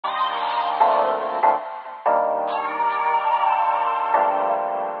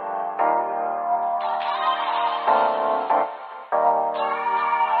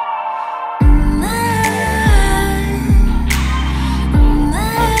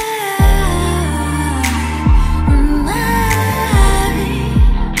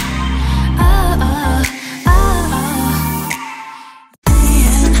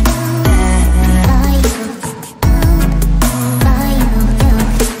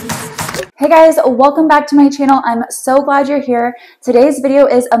Hey guys, welcome back to my channel. I'm so glad you're here. Today's video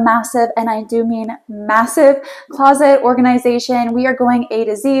is a massive, and I do mean massive, closet organization. We are going A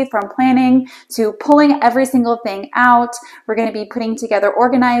to Z from planning to pulling every single thing out. We're going to be putting together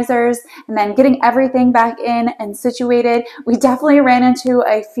organizers and then getting everything back in and situated. We definitely ran into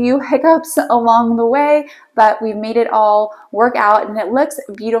a few hiccups along the way, but we've made it all work out and it looks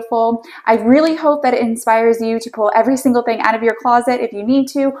beautiful. I really hope that it inspires you to pull every single thing out of your closet if you need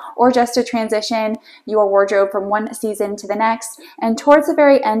to, or just to transition your wardrobe from one season to the next. And towards the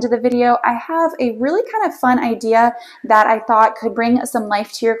very end of the video, I have a really kind of fun idea that I thought could bring some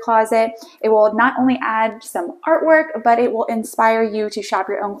life to your closet. It will not only add some artwork, but it will inspire you to shop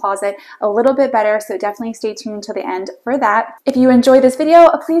your own closet a little bit better. So definitely stay tuned till the end for that. If you enjoyed this video,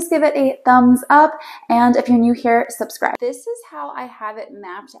 please give it a thumbs up. And if you're new here, subscribe. This is how I have it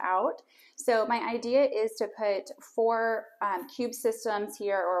mapped out. So my idea is to put four cube systems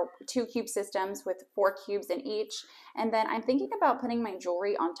here, or 2 cube systems with 4 cubes in each. And then I'm thinking about putting my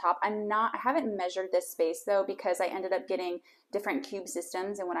jewelry on top. I haven't measured this space though, because I ended up getting different cube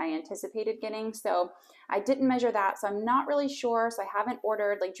systems than what I anticipated getting. So I didn't measure that. So I'm not really sure. So I haven't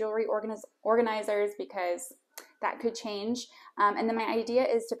ordered like jewelry organizers because that could change. And then my idea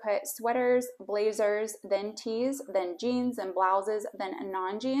is to put sweaters, blazers, then tees, then jeans and blouses, then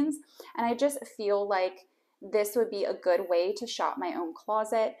non-jeans. And I just feel like this would be a good way to shop my own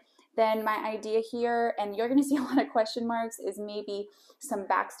closet. Then my idea here, and you're gonna see a lot of question marks, is maybe some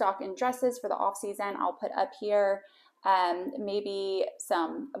backstock and dresses for the off season. I'll put up here. Maybe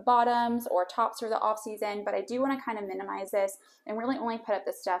some bottoms or tops for the off season, but I do want to kind of minimize this and really only put up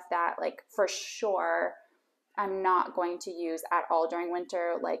the stuff that like for sure I'm not going to use at all during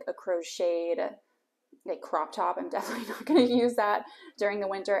winter, like a crocheted like crop top. I'm definitely not going to use that during the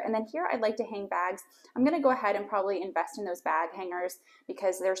winter. And then here I'd like to hang bags. I'm going to go ahead and probably invest in those bag hangers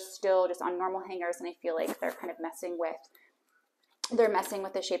because they're still just on normal hangers, and I feel like they're kind of messing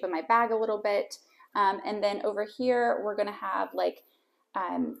with the shape of my bag a little bit. And then over here we're going to have like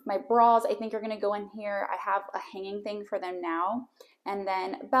my bras, I think are going to go in here. I have a hanging thing for them now. And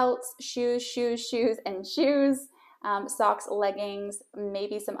then belts, shoes, and shoes, socks, leggings,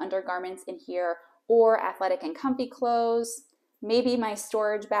 maybe some undergarments in here, or athletic and comfy clothes, maybe my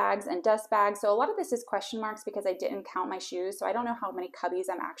storage bags and dust bags. So a lot of this is question marks because I didn't count my shoes. So I don't know how many cubbies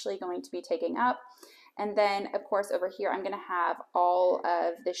I'm actually going to be taking up. And then of course over here, I'm going to have all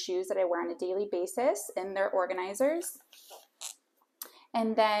of the shoes that I wear on a daily basis in their organizers.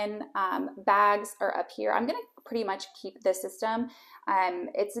 And then bags are up here. I'm going to pretty much keep this system.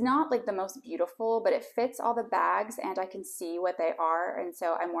 It's not like the most beautiful, but it fits all the bags and I can see what they are. And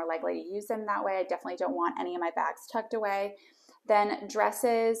so I'm more likely to use them that way. I definitely don't want any of my bags tucked away. Then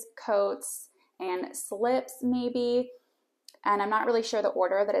dresses, coats, and slips maybe. And I'm not really sure the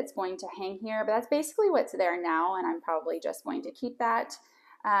order that it's going to hang here, but that's basically what's there now. And I'm probably just going to keep that.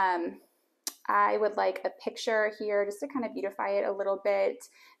 I would like a picture here just to kind of beautify it a little bit,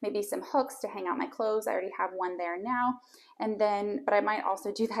 maybe some hooks to hang out my clothes. I already have one there now. And then, but I might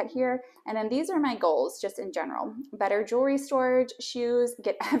also do that here. And then these are my goals just in general. Better jewelry storage, shoes,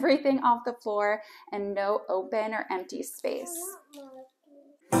 get everything off the floor, and no open or empty space.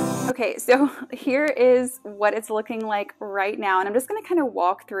 Okay, so here is what it's looking like right now. And I'm just gonna kind of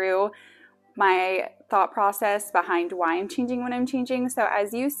walk through my thought process behind why I'm changing what I'm changing. So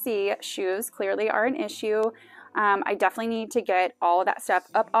as you see, shoes clearly are an issue. I definitely need to get all of that stuff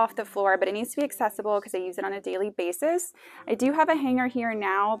up off the floor, but it needs to be accessible because I use it on a daily basis. I do have a hanger here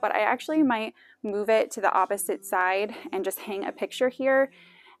now, but I actually might move it to the opposite side and just hang a picture here.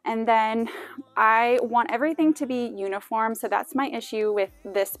 And then I want everything to be uniform. So that's my issue with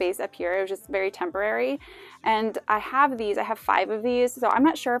this space up here. It was just very temporary. And I have 5 of these. So I'm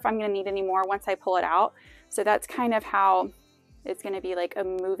not sure if I'm gonna need any more once I pull it out. So that's kind of how it's gonna be, like a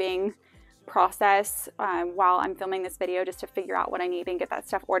moving process while I'm filming this video, just to figure out what I need and get that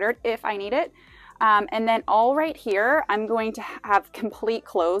stuff ordered if I need it. And then all right here, I'm going to have complete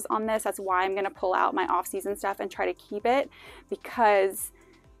clothes on this. That's why I'm gonna pull out my off-season stuff and try to keep it, because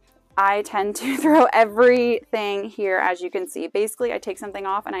I tend to throw everything here, as you can see. Basically, I take something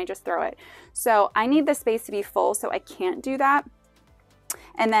off and I just throw it. So I need the space to be full, so I can't do that.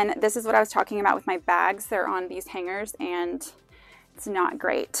 And then this is what I was talking about with my bags. They're on these hangers and it's not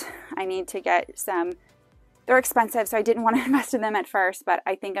great. I need to get some, they're expensive, so I didn't want to invest in them at first, but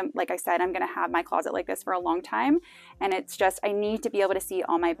I think like I said, I'm gonna have my closet like this for a long time. And it's just, I need to be able to see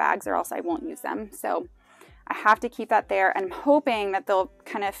all my bags or else I won't use them. So I have to keep that there. I'm hoping that they'll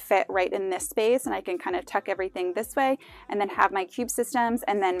kind of fit right in this space and I can kind of tuck everything this way and then have my cube systems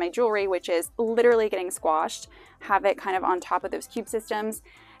and then my jewelry, which is literally getting squashed, have it kind of on top of those cube systems.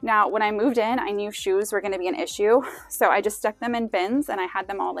 Now, when I moved in, I knew shoes were going to be an issue. So I just stuck them in bins and I had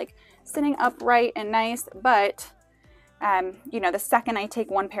them all like sitting upright and nice. But, you know, the second I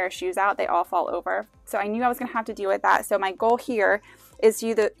take one pair of shoes out, they all fall over. So I knew I was going to have to deal with that. So my goal here is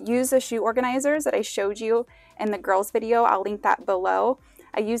to use the shoe organizers that I showed you in the girls video. I'll link that below.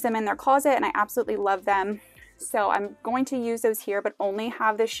 I use them in their closet and I absolutely love them. So I'm going to use those here, but only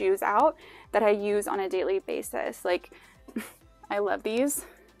have the shoes out that I use on a daily basis. Like, I love these.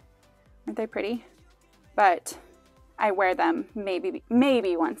 Aren't they pretty? But I wear them maybe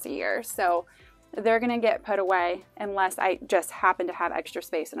once a year. So they're gonna get put away unless I just happen to have extra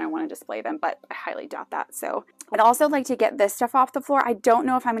space and I want to display them, but I highly doubt that. So I'd also like to get this stuff off the floor. I don't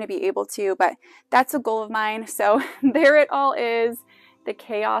know if I'm gonna be able to, but that's a goal of mine. So there it all is, the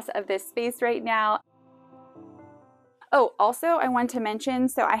chaos of this space right now. Oh, also I want to mention,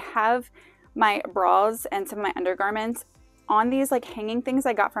 so I have my bras and some of my undergarments on these like hanging things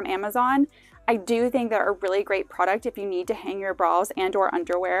I got from Amazon. I do think they're a really great product if you need to hang your bras and or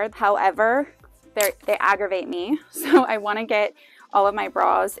underwear. However, they aggravate me. So I want to get all of my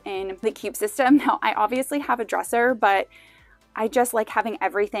bras in the cube system. Now, I obviously have a dresser, but I just like having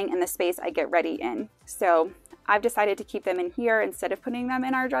everything in the space I get ready in. So I've decided to keep them in here instead of putting them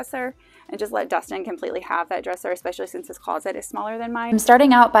in our dresser and just let Dustin completely have that dresser, especially since his closet is smaller than mine. I'm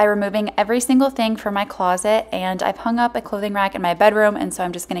starting out by removing every single thing from my closet, and I've hung up a clothing rack in my bedroom, and so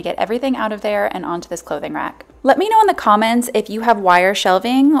I'm just gonna get everything out of there and onto this clothing rack. Let me know in the comments if you have wire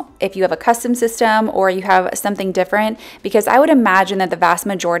shelving, if you have a custom system, or you have something different, because I would imagine that the vast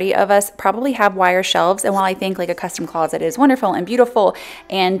majority of us probably have wire shelves. And while I think like a custom closet is wonderful and beautiful,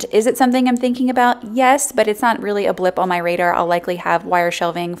 and is it something I'm thinking about? Yes, but it's not really a blip on my radar. I'll likely have wire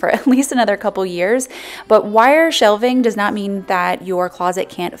shelving for at least another couple years. But wire shelving does not mean that your closet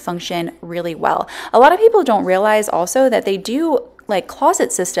can't function really well. A lot of people don't realize also that they do like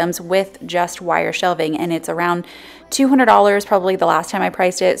closet systems with just wire shelving, and it's around $200 probably the last time I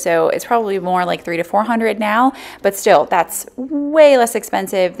priced it, so it's probably more like $300 to $400 now, but still that's way less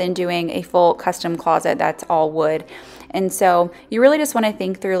expensive than doing a full custom closet that's all wood. And so you really just want to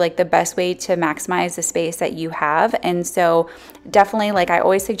think through like the best way to maximize the space that you have. And so definitely, like I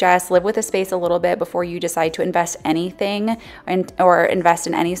always suggest, live with the space a little bit before you decide to invest anything or invest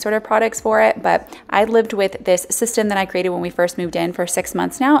in any sort of products for it. But I lived with this system that I created when we first moved in for 6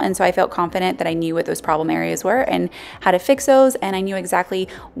 months now. And so I felt confident that I knew what those problem areas were and how to fix those. And I knew exactly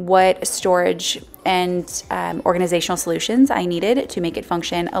what storage and organizational solutions I needed to make it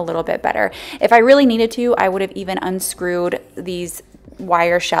function a little bit better. If I really needed to, I would have even unscrewed these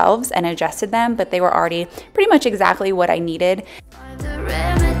wire shelves and adjusted them, but they were already pretty much exactly what I needed.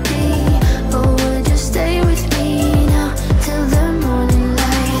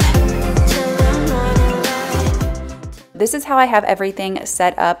 This is how I have everything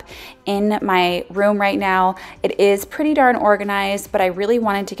set up in my room right now. It is pretty darn organized, but I really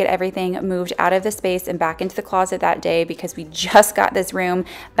wanted to get everything moved out of the space and back into the closet that day because we just got this room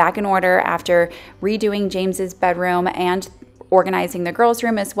back in order after redoing James's bedroom and organizing the girls'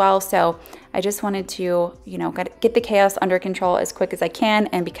 room as well. So I just wanted to, you know, get the chaos under control as quick as I can.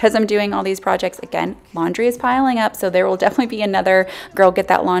 And because I'm doing all these projects, again, laundry is piling up. So there will definitely be another girl get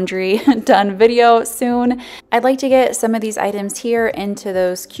that laundry done video soon. I'd like to get some of these items here into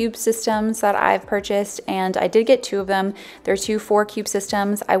those cube systems that I've purchased. And I did get 2 of them. They're 2 4-cube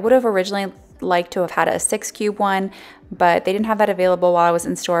systems. I would have originally liked to have had a 6-cube one, but they didn't have that available while I was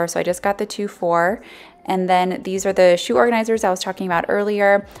in store. So I just got the 2 4. And then these are the shoe organizers I was talking about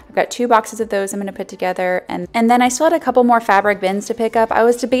earlier. I've got 2 boxes of those I'm going to put together. And then I still had a couple more fabric bins to pick up. I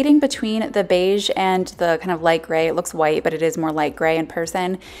was debating between the beige and the kind of light gray. It looks white, but it is more light gray in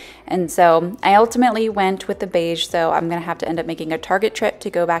person. And so I ultimately went with the beige. So I'm going to have to end up making a Target trip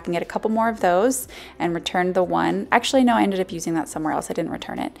to go back and get a couple more of those and return the one. Actually, no, I ended up using that somewhere else. I didn't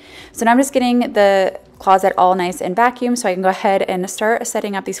return it. So now I'm just getting the closet all nice and vacuumed so I can go ahead and start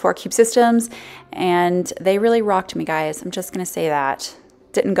setting up these 4-cube systems. And they really rocked me, guys. I'm just gonna say that.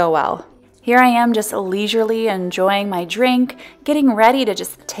 Didn't go well. Here I am just leisurely enjoying my drink, getting ready to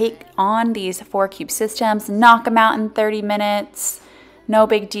just take on these 4-cube systems, knock them out in 30 minutes. no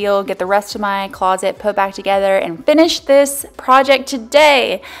big deal, get the rest of my closet put back together and finish this project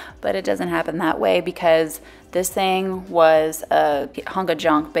today. But it doesn't happen that way because this thing was a hunk of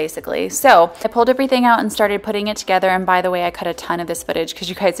junk basically. So I pulled everything out and started putting it together. And by the way, I cut a ton of this footage because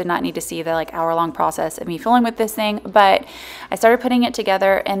you guys did not need to see the like hour-long process of me filming with this thing. But I started putting it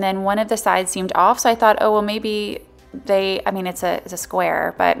together and then one of the sides seemed off. So I thought, oh, well, maybe it's a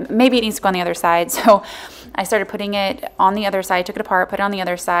square, but maybe it needs to go on the other side. So I started putting it on the other side, took it apart, put it on the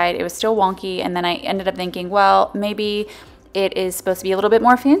other side. It was still wonky. And then I ended up thinking, well, maybe it is supposed to be a little bit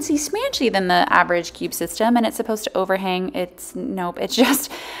more fancy smanchy than the average cube system, and it's supposed to overhang. Nope, it's just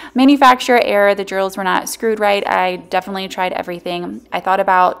manufacturer error. The drills were not screwed right. I definitely tried everything. I thought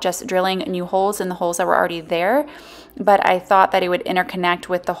about just drilling new holes in the holes that were already there, but I thought that it would interconnect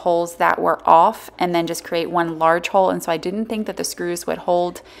with the holes that were off and then just create one large hole, and so I didn't think that the screws would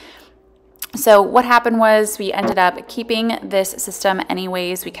hold. So what happened was we ended up keeping this system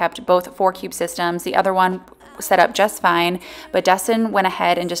anyways. We kept both 4 cube systems. The other one set up just fine, but Dustin went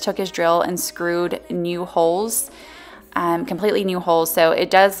ahead and just took his drill and screwed new holes, completely new holes. So it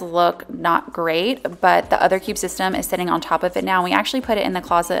does look not great, but the other cube system is sitting on top of it now. We actually put it in the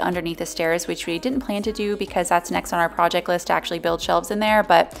closet underneath the stairs, which we didn't plan to do because that's next on our project list to actually build shelves in there.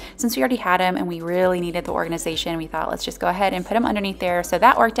 But since we already had them and we really needed the organization, we thought let's just go ahead and put them underneath there. So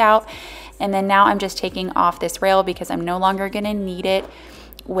that worked out. And then now I'm just taking off this rail because I'm no longer gonna need it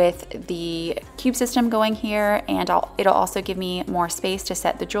with the cube system going here, and it'll also give me more space to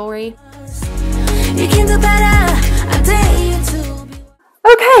set the jewelry.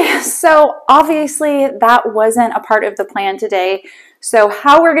 Okay, so obviously that wasn't a part of the plan today. So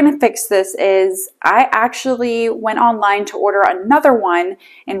how we're gonna fix this is I actually went online to order another one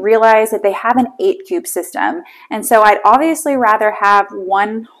and realized that they have an 8 cube system. And so I'd obviously rather have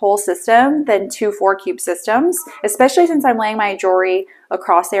one whole system than 2 4 cube systems, especially since I'm laying my jewelry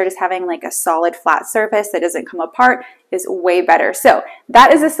across there. Just having like a solid flat surface that doesn't come apart is way better. So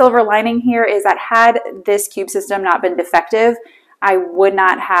that is the silver lining here, is that had this cube system not been defective, I would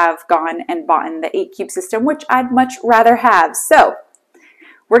not have gone and bought the 8 cube system, which I'd much rather have. So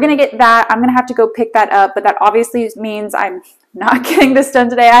we're gonna get that. I'm gonna have to go pick that up, but that obviously means I'm not getting this done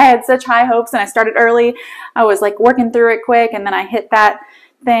today. I had such high hopes and I started early. I was like working through it quick and then I hit that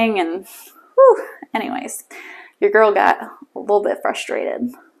thing and whew. Anyways, your girl got a little bit frustrated,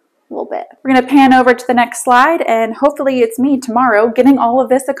 a little bit. We're gonna pan over to the next slide and hopefully it's me tomorrow getting all of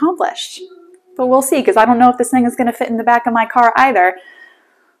this accomplished. But we'll see, because I don't know if this thing is gonna fit in the back of my car either.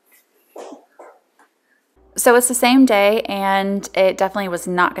 So it's the same day and it definitely was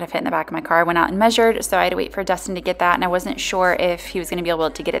not going to fit in the back of my car. I went out and measured, so I had to wait for Dustin to get that, and I wasn't sure if he was going to be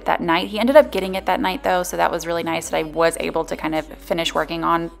able to get it that night. He ended up getting it that night though, so that was really nice that I was able to kind of finish working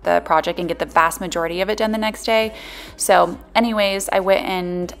on the project and get the vast majority of it done the next day. So anyways, I went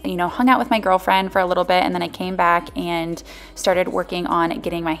and hung out with my girlfriend for a little bit, and then I came back and started working on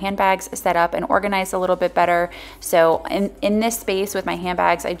getting my handbags set up and organized a little bit better. So in this space with my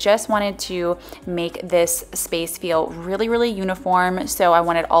handbags, I just wanted to make this space feel really, really uniform. So I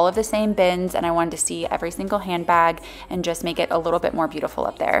wanted all of the same bins and I wanted to see every single handbag and just make it a little bit more beautiful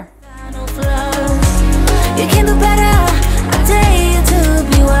up there. You can do better. I dare you to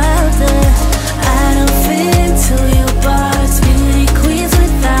be wilder. I don't fit into your box. Beauty queens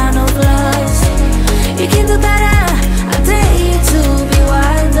without no flaws. You can do better. I dare you to be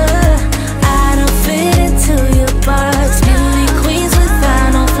wilder. I don't fit into your box. Beauty queens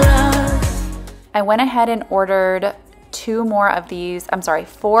without no flaws. I went ahead and ordered 4 more of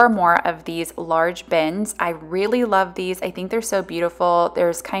these large bins. I really love these. I think they're so beautiful.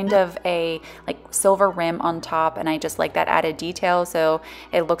 There's kind of a like silver rim on top, and I just like that added detail, so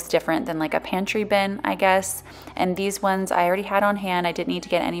it looks different than like a pantry bin, I guess. And these ones I already had on hand. I didn't need to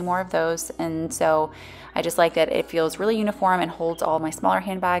get any more of those, and so I just like that it feels really uniform and holds all my smaller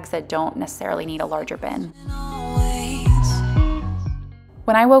handbags that don't necessarily need a larger bin.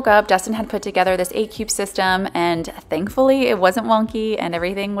 When I woke up, Dustin had put together this 8 cube system, and thankfully it wasn't wonky and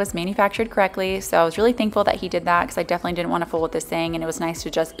everything was manufactured correctly. So I was really thankful that he did that, because I definitely didn't want to fool with this thing, and it was nice to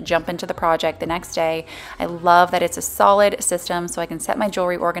just jump into the project the next day. I love that it's a solid system, so I can set my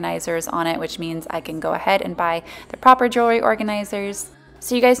jewelry organizers on it, which means I can go ahead and buy the proper jewelry organizers.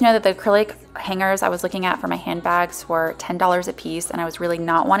 So you guys know that the acrylic hangers I was looking at for my handbags were $10 a piece, and I was really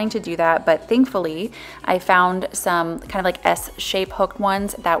not wanting to do that, but thankfully I found some kind of like S-shape hooked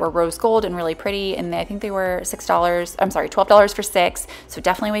ones that were rose gold and really pretty, and I think they were $12 for 6, so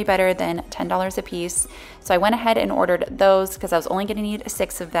definitely way better than $10 a piece. So I went ahead and ordered those because I was only going to need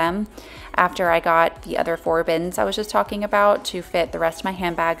 6 of them after I got the other 4 bins I was just talking about to fit the rest of my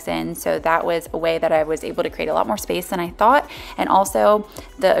handbags in. So that was a way that I was able to create a lot more space than I thought, and also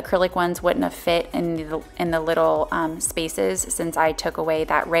the acrylic ones wouldn't have fit in the little spaces since I took away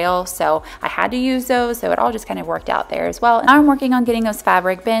that rail, so I had to use those, so it all just kind of worked out there as well. And now I'm working on getting those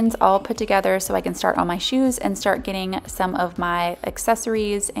fabric bins all put together so I can start on my shoes and start getting some of my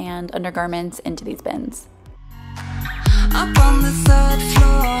accessories and undergarments into these bins. Up on the 3rd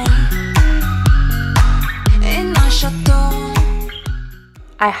floor in our chateau.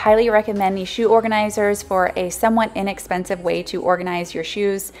 I highly recommend these shoe organizers for a somewhat inexpensive way to organize your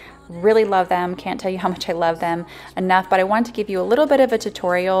shoes. Really love them. Can't tell you how much I love them enough, but I wanted to give you a little bit of a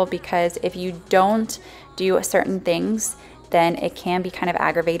tutorial because if you don't do certain things, then it can be kind of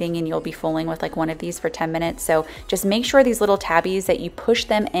aggravating and you'll be fooling with like one of these for 10 minutes. So just make sure these little tabbies that you push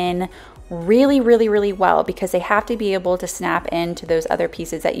them in really well, because they have to be able to snap into those other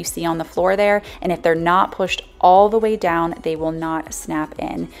pieces that you see on the floor there. And if they're not pushed all the way down, they will not snap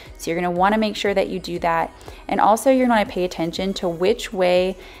in. So you're gonna wanna make sure that you do that. And also you're gonna pay attention to which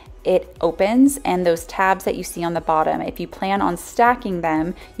way it opens and those tabs that you see on the bottom. If you plan on stacking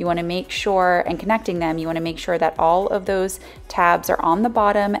them, you want to make sure, and connecting them, you want to make sure that all of those tabs are on the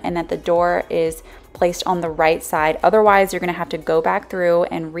bottom and that the door is placed on the right side. Otherwise, you're going to have to go back through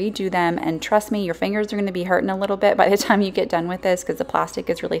and redo them, and trust me, your fingers are going to be hurting a little bit by the time you get done with this because the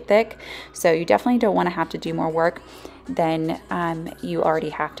plastic is really thick. So you definitely don't want to have to do more work than you already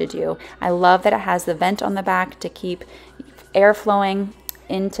have to do. I love that it has the vent on the back to keep air flowing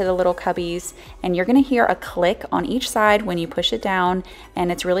into the little cubbies, and you're gonna hear a click on each side when you push it down, and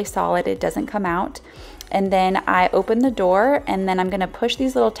it's really solid, it doesn't come out. And then I open the door, and then I'm gonna push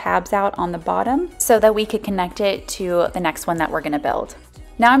these little tabs out on the bottom so that we could connect it to the next one that we're gonna build.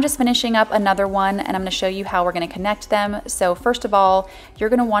 Now I'm just finishing up another one, and I'm gonna show you how we're gonna connect them. So first of all, you're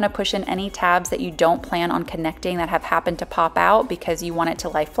gonna wanna push in any tabs that you don't plan on connecting that have happened to pop out because you want it to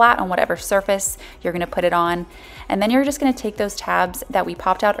lie flat on whatever surface you're gonna put it on. And then you're just gonna take those tabs that we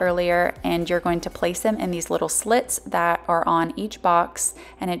popped out earlier, and you're going to place them in these little slits that are on each box,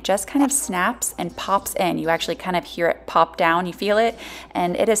 and it just kind of snaps and pops in. You actually kind of hear it pop down, you feel it,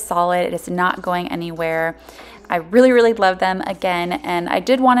 and it is solid, it is not going anywhere. I really love them again. And I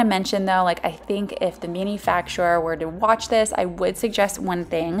did want to mention though, like, I think if the manufacturer were to watch this, I would suggest one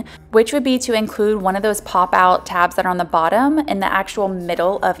thing, which would be to include one of those pop out tabs that are on the bottom in the actual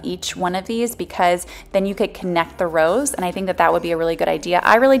middle of each one of these, because then you could connect the rows. And I think that that would be a really good idea.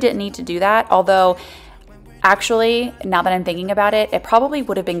 I really didn't need to do that, although actually, now that I'm thinking about it, it probably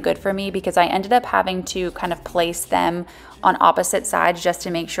would have been good for me because I ended up having to kind of place them on opposite sides just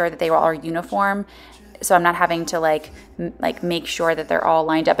to make sure that they were all uniform. So I'm not having to like make sure that they're all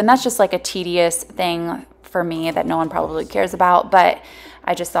lined up. And that's just like a tedious thing for me that no one probably cares about. But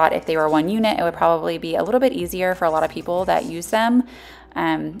I just thought if they were one unit, it would probably be a little bit easier for a lot of people that use them.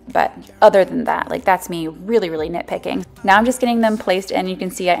 But other than that, like, that's me really nitpicking. Now I'm just getting them placed, and you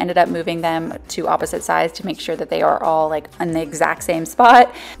can see I ended up moving them to opposite sides to make sure that they are all like in the exact same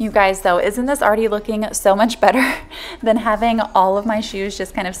spot. You guys, though, isn't this already looking so much better than having all of my shoes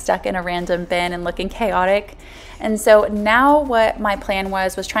just kind of stuck in a random bin and looking chaotic? And so now what my plan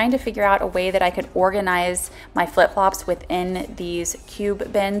was trying to figure out a way that I could organize my flip-flops within these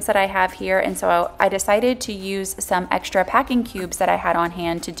cube bins that I have here. And so I decided to use some extra packing cubes that I had on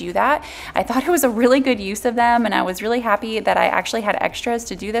hand to do that. I thought it was a really good use of them, and I was really happy that I actually had extras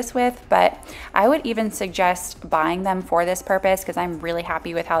to do this with, but I would even suggest buying them for this purpose because I'm really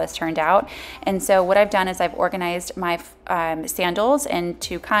happy with how this turned out. And so what I've done is I've organized my sandals in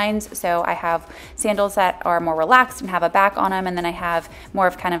 2 kinds. So I have sandals that are more relaxed and have a back on them, and then I have more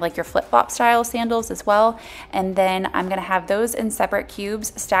of kind of like your flip-flop style sandals as well. And then I'm gonna have those in separate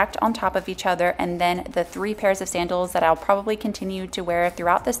cubes stacked on top of each other, and then the 3 pairs of sandals that I'll probably continue to wear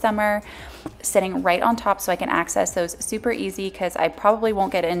throughout the summer sitting right on top so I can access those super easy, because I probably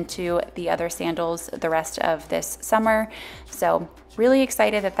won't get into the other sandals the rest of this summer. So really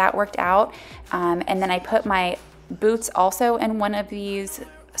excited that that worked out. And then I put my boots also in one of these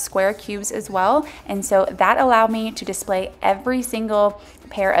square cubes as well, and so that allowed me to display every single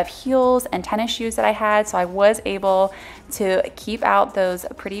pair of heels and tennis shoes that I had. So I was able to keep out those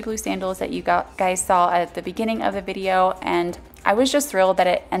pretty blue sandals that you guys saw at the beginning of the video, and I was just thrilled that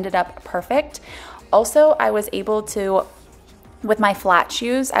it ended up perfect. Also, I was able to With my flat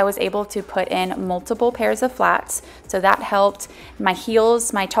shoes, I was able to put in multiple pairs of flats, so that helped. My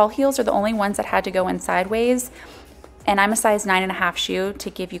heels, my tall heels are the only ones that had to go in sideways, and I'm a size 9.5 shoe to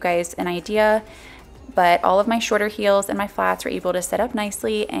give you guys an idea, but all of my shorter heels and my flats were able to sit up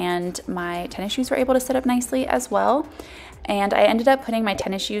nicely, and my tennis shoes were able to sit up nicely as well. And I ended up putting my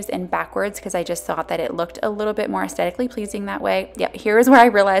tennis shoes in backwards because I just thought that it looked a little bit more aesthetically pleasing that way. Yeah, here is where I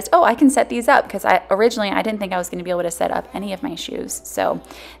realized, oh, I can set these up, because originally I didn't think I was going to be able to set up any of my shoes. So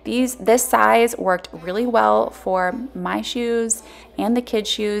this size worked really well for my shoes and the kids'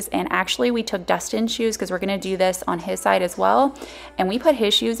 shoes. And actually we took Dustin's shoes, because we're going to do this on his side as well. And we put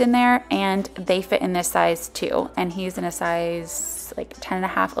his shoes in there and they fit in this size too. And he's in a size like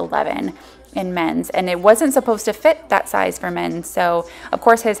 10.5, 11. In men's, and it wasn't supposed to fit that size for men, so of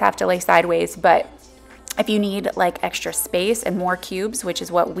course his have to lay sideways. But if you need like extra space and more cubes, which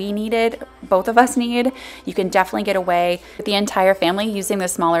is what we needed, both of us need, you can definitely get away with the entire family using the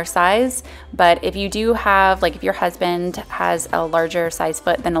smaller size. But if you do have, like if your husband has a larger size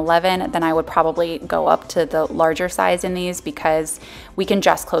foot than 11, then I would probably go up to the larger size in these, because we can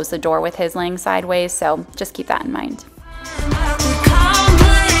just close the door with his laying sideways. So just keep that in mind.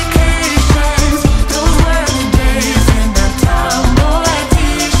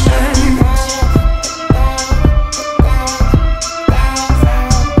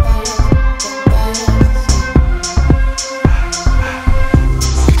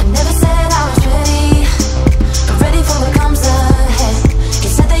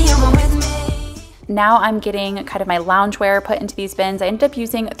 Now I'm getting kind of my loungewear put into these bins. I ended up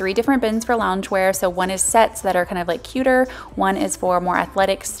using 3 different bins for loungewear. So one is sets that are kind of like cuter, one is for more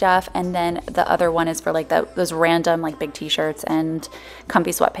athletic stuff, and then the other one is for like those random like big t-shirts and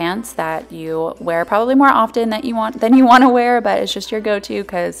comfy sweatpants that you wear probably more often than you want to wear, but it's just your go-to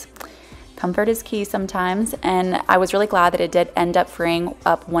because comfort is key sometimes. And I was really glad that it did end up freeing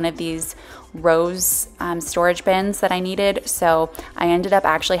up one of these rose storage bins that I needed. So I ended up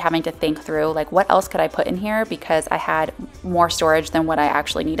actually having to think through like what else could I put in here, because I had more storage than what I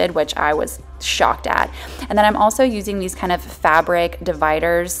actually needed, which I was shocked at. And then I'm also using these kind of fabric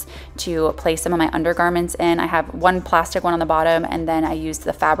dividers to place some of my undergarments in. I have one plastic one on the bottom, and then I used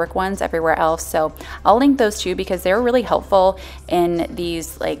the fabric ones everywhere else. So I'll link those too, because they're really helpful in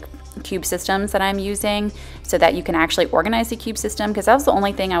these like cube systems that I'm using, so that you can actually organize the cube system, because that was the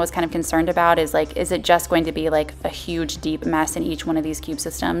only thing I was kind of concerned about, is like, is it just going to be like a huge deep mess in each one of these cube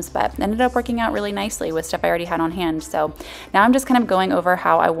systems? But it ended up working out really nicely with stuff I already had on hand. So now I'm just kind of going over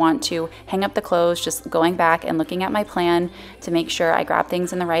how I want to hang up the clothes, just going back and looking at my plan to make sure I grab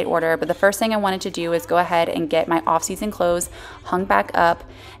things in the right order. But the first thing I wanted to do is go ahead and get my off-season clothes hung back up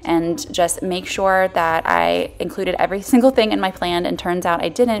and just make sure that I included every single thing in my plan. And turns out I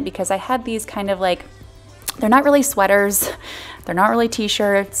didn't, because I had these kind of like, they're not really sweaters, they're not really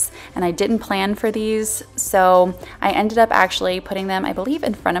t-shirts, and I didn't plan for these. So I ended up actually putting them, I believe,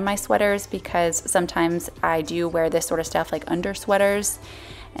 in front of my sweaters, because sometimes I do wear this sort of stuff like under sweaters.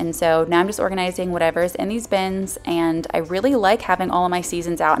 And so now I'm just organizing whatever's in these bins, and I really like having all of my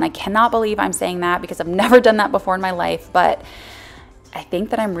seasons out. And I cannot believe I'm saying that, because I've never done that before in my life, but I think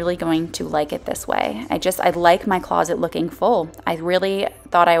that I'm really going to like it this way. I like my closet looking full. I really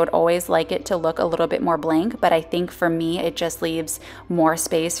thought I would always like it to look a little bit more blank, but I think for me, it just leaves more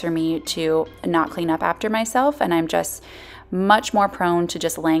space for me to not clean up after myself. And I'm just much more prone to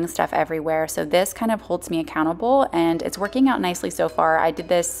just laying stuff everywhere. So this kind of holds me accountable, and it's working out nicely so far. I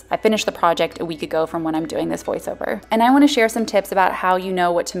finished the project a week ago from when I'm doing this voiceover. And I want to share some tips about how you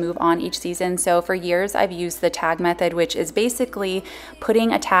know what to move on each season. So for years, I've used the tag method, which is basically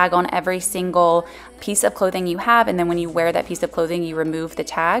putting a tag on every single piece of clothing you have, and then when you wear that piece of clothing, you remove the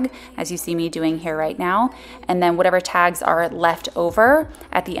tag, as you see me doing here right now. And then whatever tags are left over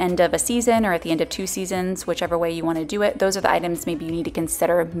at the end of a season or at the end of 2 seasons, whichever way you want to do it, those are the items maybe you need to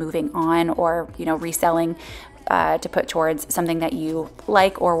consider moving on, or reselling to put towards something that you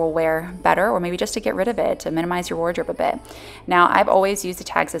like or will wear better, or maybe just to get rid of it, to minimize your wardrobe a bit. Now, I've always used a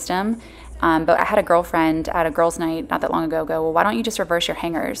tag system, but I had a girlfriend at a girls' night not that long ago go, well, why don't you just reverse your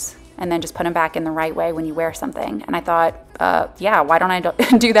hangers and then just put them back in the right way when you wear something? And I thought, yeah, why don't I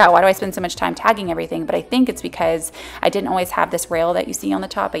do that? Why do I spend so much time tagging everything? But I think it's because I didn't always have this rail that you see on the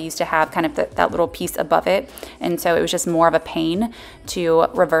top. I used to have kind of that little piece above it. And so it was just more of a pain to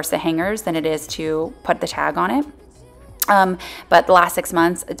reverse the hangers than it is to put the tag on it. But the last 6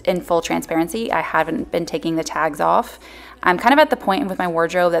 months, in full transparency, I haven't been taking the tags off. I'm kind of at the point with my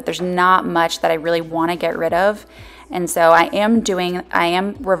wardrobe that there's not much that I really want to get rid of. And so I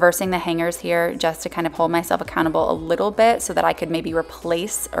am reversing the hangers here just to kind of hold myself accountable a little bit so that I could maybe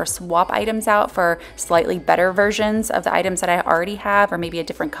replace or swap items out for slightly better versions of the items that I already have, or maybe a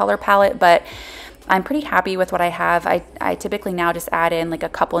different color palette. But I'm pretty happy with what I have. I typically now just add in like a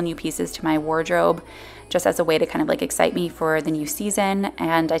couple new pieces to my wardrobe just as a way to kind of like excite me for the new season.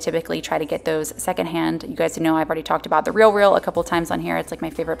 And I typically try to get those secondhand. You guys know I've already talked about The RealReal a couple times on here. It's like my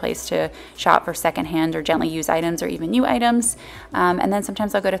favorite place to shop for secondhand or gently used items or even new items. And then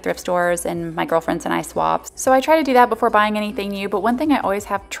sometimes I'll go to thrift stores and my girlfriends and I swap. So I try to do that before buying anything new. But one thing I always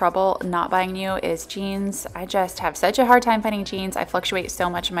have trouble not buying new is jeans. I just have such a hard time finding jeans. I fluctuate so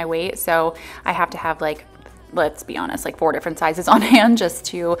much in my weight. So I have to have like, let's be honest, like 4 different sizes on hand just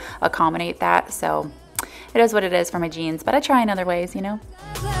to accommodate that. So it is what it is for my jeans, but I try in other ways, you know?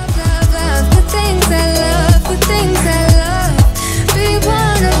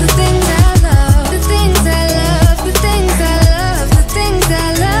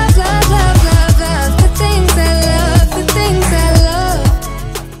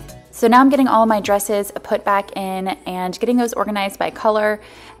 So now I'm getting all of my dresses put back in and getting those organized by color.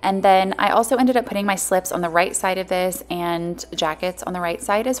 And then I also ended up putting my slips on the right side of this and jackets on the right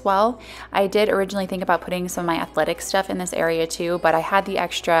side as well. I did originally think about putting some of my athletic stuff in this area too, but I had the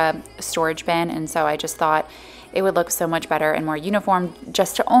extra storage bin, and so I just thought it would look so much better and more uniform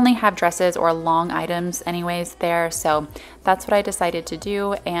just to only have dresses or long items anyways there. So that's what I decided to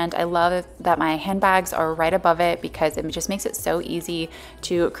do, and I love that my handbags are right above it because it just makes it so easy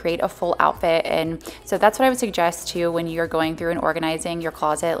to create a full outfit. And so that's what I would suggest too when you're going through and organizing your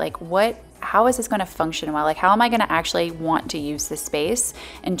closet. Like, how is this going to function well? Like, how am I going to actually want to use this space?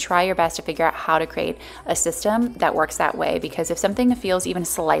 And try your best to figure out how to create a system that works that way. Because if something feels even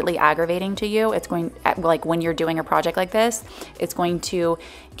slightly aggravating to you, it's going, like when you're doing a project like this, it's going to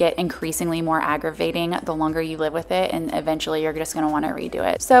get increasingly more aggravating the longer you live with it, and eventually you're just going to want to redo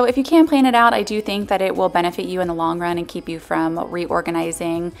it. So if you can plan it out, I do think that it will benefit you in the long run and keep you from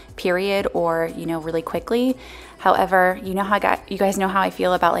reorganizing, period, or, you know, really quickly. However, you guys know how I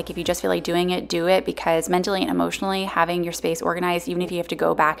feel about, like, if you just feel like doing it, do it, because mentally and emotionally having your space organized, even if you have to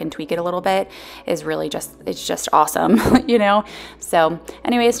go back and tweak it a little bit, is really it's just awesome, you know? So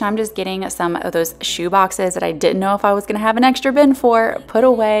anyways, now I'm just getting some of those shoe boxes that I didn't know if I was gonna have an extra bin for put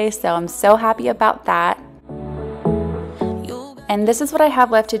away. So I'm so happy about that. And this is what I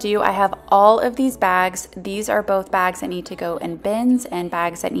have left to do. I have all of these bags. These are both bags that need to go in bins and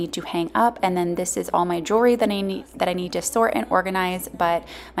bags that need to hang up. And then this is all my jewelry that I need to sort and organize. But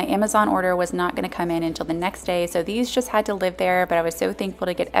my Amazon order was not going to come in until the next day. So these just had to live there, but I was so thankful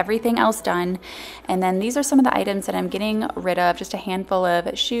to get everything else done. And then these are some of the items that I'm getting rid of, just a handful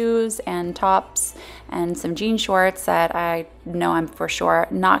of shoes and tops and some jean shorts that I know I'm for sure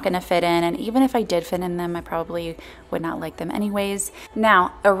not going to fit in. And even if I did fit in them, I probably would not like them anyways.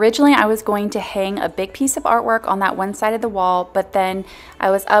 Now, originally I was going to hang a big piece of artwork on that one side of the wall, but then I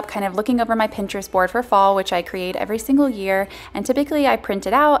was up kind of looking over my Pinterest board for fall, which I create every single year. And typically I print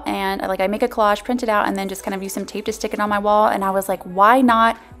it out and I make a collage, print it out, and then just kind of use some tape to stick it on my wall. And I was like, why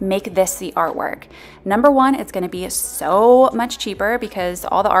not make this the artwork? Number one, it's going to be so much cheaper because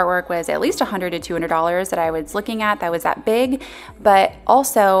all the artwork was at least $100 to $200 that I was looking at that was that big. But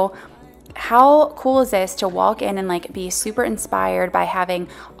also, how cool is this to walk in and like be super inspired by having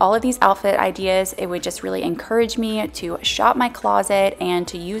all of these outfit ideas? It would just really encourage me to shop my closet and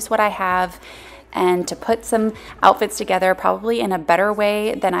to use what I have and to put some outfits together probably in a better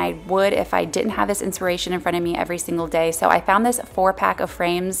way than I would if I didn't have this inspiration in front of me every single day. So I found this 4-pack of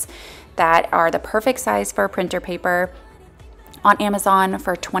frames that are the perfect size for printer paper on Amazon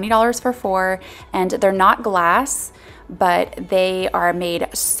for $20 for 4, and they're not glass, but they are made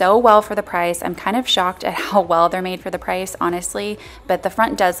so well for the price. I'm kind of shocked at how well they're made for the price, honestly, but the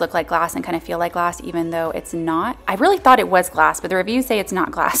front does look like glass and kind of feel like glass even though it's not. I really thought it was glass, but the reviews say it's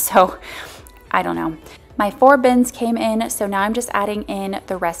not glass, so I don't know. My 4 bins came in, so now I'm just adding in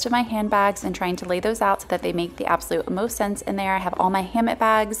the rest of my handbags and trying to lay those out so that they make the absolute most sense in there. I have all my Hammett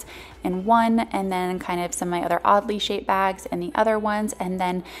bags in one, and then kind of some of my other oddly shaped bags in the other ones, and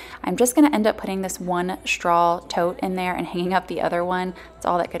then I'm just going to end up putting this one straw tote in there and hanging up the other one. That's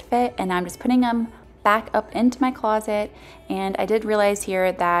all that could fit, and I'm just putting them back up into my closet. And I did realize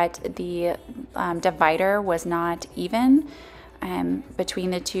here that the divider was not even between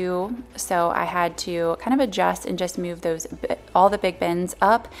the two, so I had to kind of adjust and just move all the big bins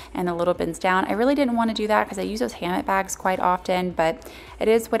up and the little bins down. I really didn't want to do that because I use those Hammett bags quite often, but it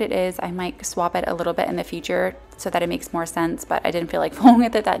is what it is. I might swap it a little bit in the future so that it makes more sense, but I didn't feel like fooling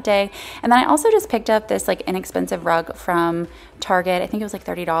with it that day. And then I also just picked up this like inexpensive rug from Target. I think it was like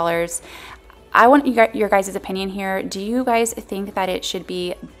 $30. I want your guys' opinion here. Do you guys think that it should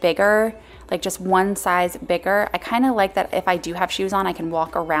be bigger, like just one size bigger? I kind of like that if I do have shoes on, I can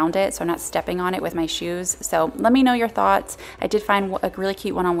walk around it so I'm not stepping on it with my shoes. So let me know your thoughts. I did find a really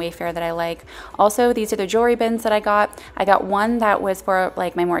cute one on Wayfair that I like. Also, these are the jewelry bins that I got. I got one that was for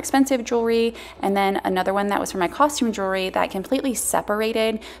like my more expensive jewelry, and then another one that was for my costume jewelry that completely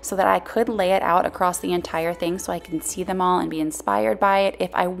separated so that I could lay it out across the entire thing so I can see them all and be inspired by it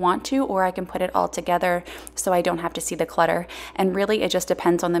if I want to, or I can put it all together so I don't have to see the clutter. And really, it just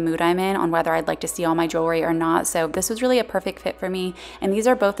depends on the mood I'm in, on whether I'd like to see all my jewelry or not. So this was really a perfect fit for me. And these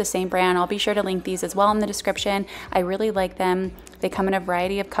are both the same brand. I'll be sure to link these as well in the description. I really like them. They come in a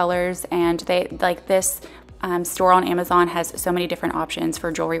variety of colors, and they like this store on Amazon has so many different options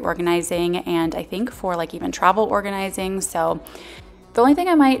for jewelry organizing, and I think for like even travel organizing. So the only thing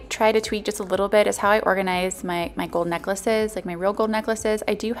I might try to tweak just a little bit is how I organize my gold necklaces, like my real gold necklaces.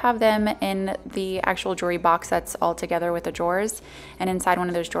 I do have them in the actual jewelry box that's all together with the drawers, and inside one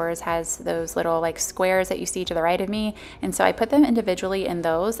of those drawers has those little like squares that you see to the right of me, and so I put them individually in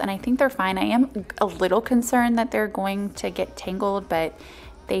those, and I think they're fine. I am a little concerned that they're going to get tangled, but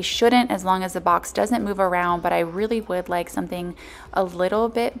they shouldn't as long as the box doesn't move around. But I really would like something a little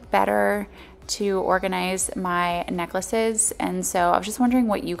bit better to organize my necklaces, and so I was just wondering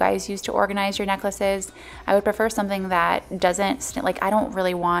what you guys use to organize your necklaces. I would prefer something that doesn't, like, I don't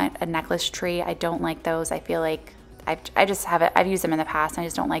really want a necklace tree. I don't like those. I feel like I just have it. I've used them in the past and I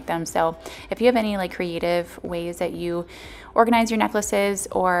just don't like them. So if you have any like creative ways that you organize your necklaces,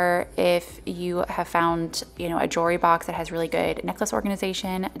 or if you have found, you know, a jewelry box that has really good necklace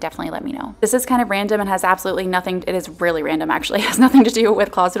organization, definitely let me know. This is kind of random and has absolutely nothing, it is really random actually, it has nothing to do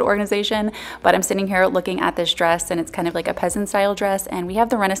with closet organization, but I'm sitting here looking at this dress, and it's kind of like a peasant style dress, and we have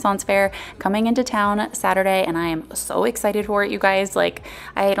the Renaissance Fair coming into town Saturday, and I am so excited for it, you guys. Like,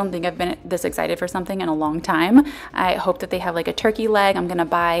 I don't think I've been this excited for something in a long time. I hope that they have like a turkey leg. I'm gonna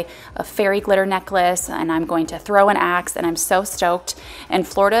buy a fairy glitter necklace, and I'm going to throw an axe, and I'm so stoked. In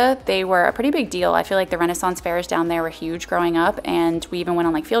Florida, they were a pretty big deal. I feel like the Renaissance fairs down there were huge growing up, and we even went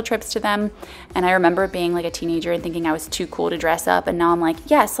on like field trips to them. And I remember being like a teenager and thinking I was too cool to dress up, and now I'm like,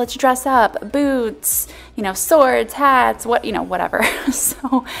 yes, let's dress up. Boots, you know, swords, hats, what, you know, whatever.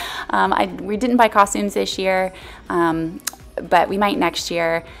 So we didn't buy costumes this year, but we might next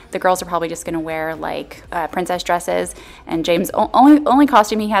year. The girls are probably just gonna wear like princess dresses, and James' only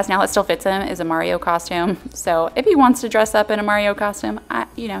costume he has now that still fits him is a Mario costume. So if he wants to dress up in a Mario costume,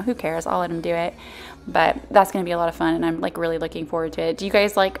 you know, who cares? I'll let him do it. But that's gonna be a lot of fun, and I'm like really looking forward to it. Do you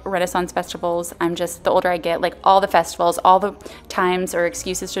guys like Renaissance festivals? I'm just, the older I get, like all the festivals, all the times or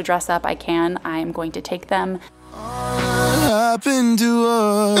excuses to dress up I can, I'm going to take them. What happened to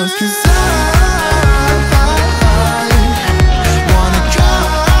us? 'Cause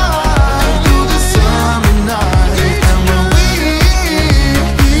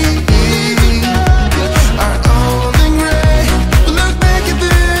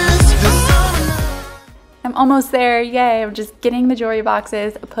I'm almost there, yay. I'm just getting the jewelry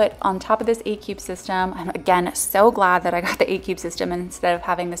boxes put on top of this 8-cube system. I'm again so glad that I got the 8-cube system instead of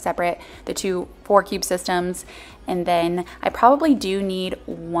having the two 4-cube systems. And then I probably do need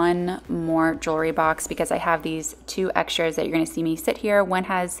one more jewelry box because I have these 2 extras that you're gonna see me sit here. One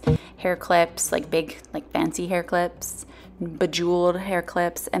has hair clips, like big, like fancy hair clips, bejeweled hair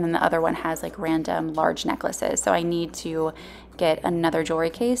clips, and then the other one has like random large necklaces. So I need to get another jewelry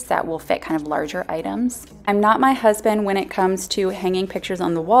case that will fit kind of larger items. I'm not my husband when it comes to hanging pictures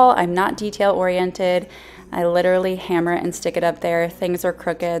on the wall. I'm not detail oriented. I literally hammer it and stick it up there. Things are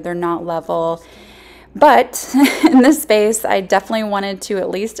crooked, they're not level. But in this space, I definitely wanted to at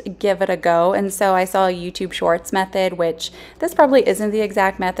least give it a go. And so I saw a YouTube Shorts method, which this probably isn't the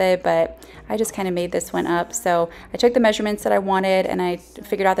exact method, but I just kind of made this one up. So I took the measurements that I wanted, and I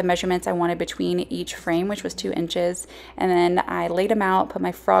figured out the measurements I wanted between each frame, which was 2 inches. And then I laid them out, put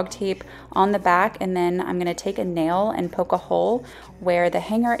my frog tape on the back, and then I'm gonna take a nail and poke a hole where the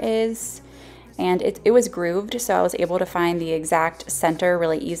hanger is. And it was grooved, so I was able to find the exact center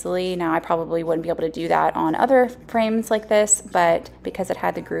really easily. Now I probably wouldn't be able to do that on other frames like this, but because it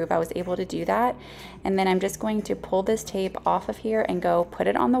had the groove, I was able to do that. And then I'm just going to pull this tape off of here and go put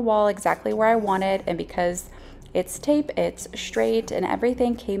it on the wall exactly where I wanted. And because it's tape, it's straight, and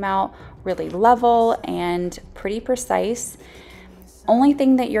everything came out really level and pretty precise. Only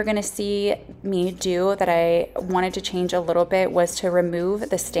thing that you're gonna see me do that I wanted to change a little bit was to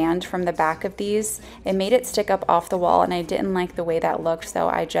remove the stand from the back of these. It made it stick up off the wall, and I didn't like the way that looked, so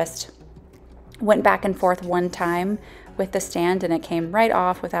I just went back and forth one time with the stand, and it came right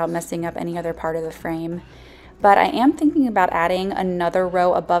off without messing up any other part of the frame. but I am thinking about adding another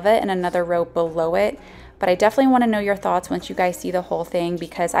row above it and another row below it. But I definitely want to know your thoughts once you guys see the whole thing,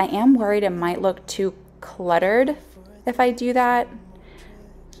 because I am worried it might look too cluttered if I do that.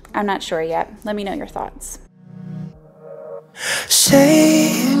 I'm not sure yet. Let me know your thoughts.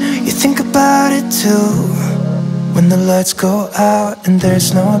 Say you think about it too, when the lights go out and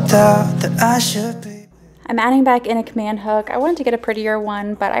there's no doubt that I should be. I'm adding back in a command hook. I wanted to get a prettier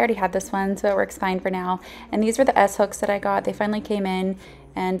one, but I already had this one, so it works fine for now. And these were the S hooks that I got. They finally came in,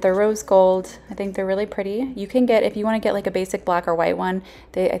 and they're rose gold. I think they're really pretty. You can get, if you want to get like a basic black or white one,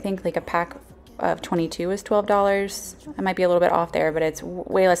 I think like a pack of 22 is $12. I might be a little bit off there, but it's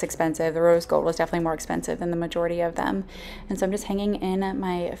way less expensive. The rose gold was definitely more expensive than the majority of them. And so I'm just hanging in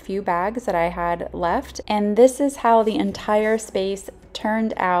my few bags that I had left. And this is how the entire space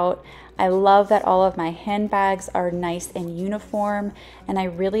turned out. I love that all of my handbags are nice and uniform, and I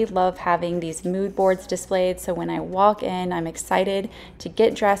really love having these mood boards displayed, so when I walk in, I'm excited to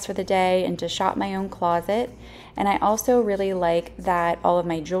get dressed for the day and to shop my own closet. And I also really like that all of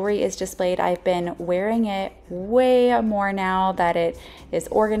my jewelry is displayed. I've been wearing it way more now that it is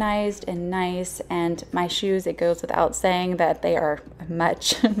organized and nice, and my shoes, it goes without saying that they are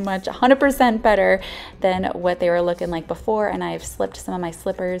much 100% better than what they were looking like before, and I've slipped some of my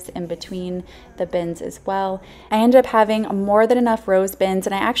slippers in between the bins as well. I ended up having more than enough rose bins,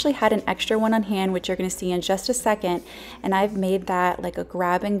 and I actually had an extra one on hand, which you're going to see in just a second, and I've made that like a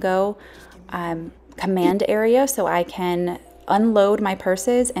grab and go command area, so I can unload my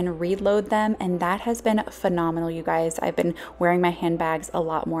purses and reload them, and that has been phenomenal, you guys. I've been wearing my handbags a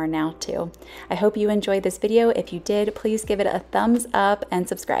lot more now too. I hope you enjoyed this video. If you did, please give it a thumbs up and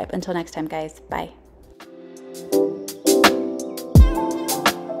subscribe. Until next time, guys. Bye.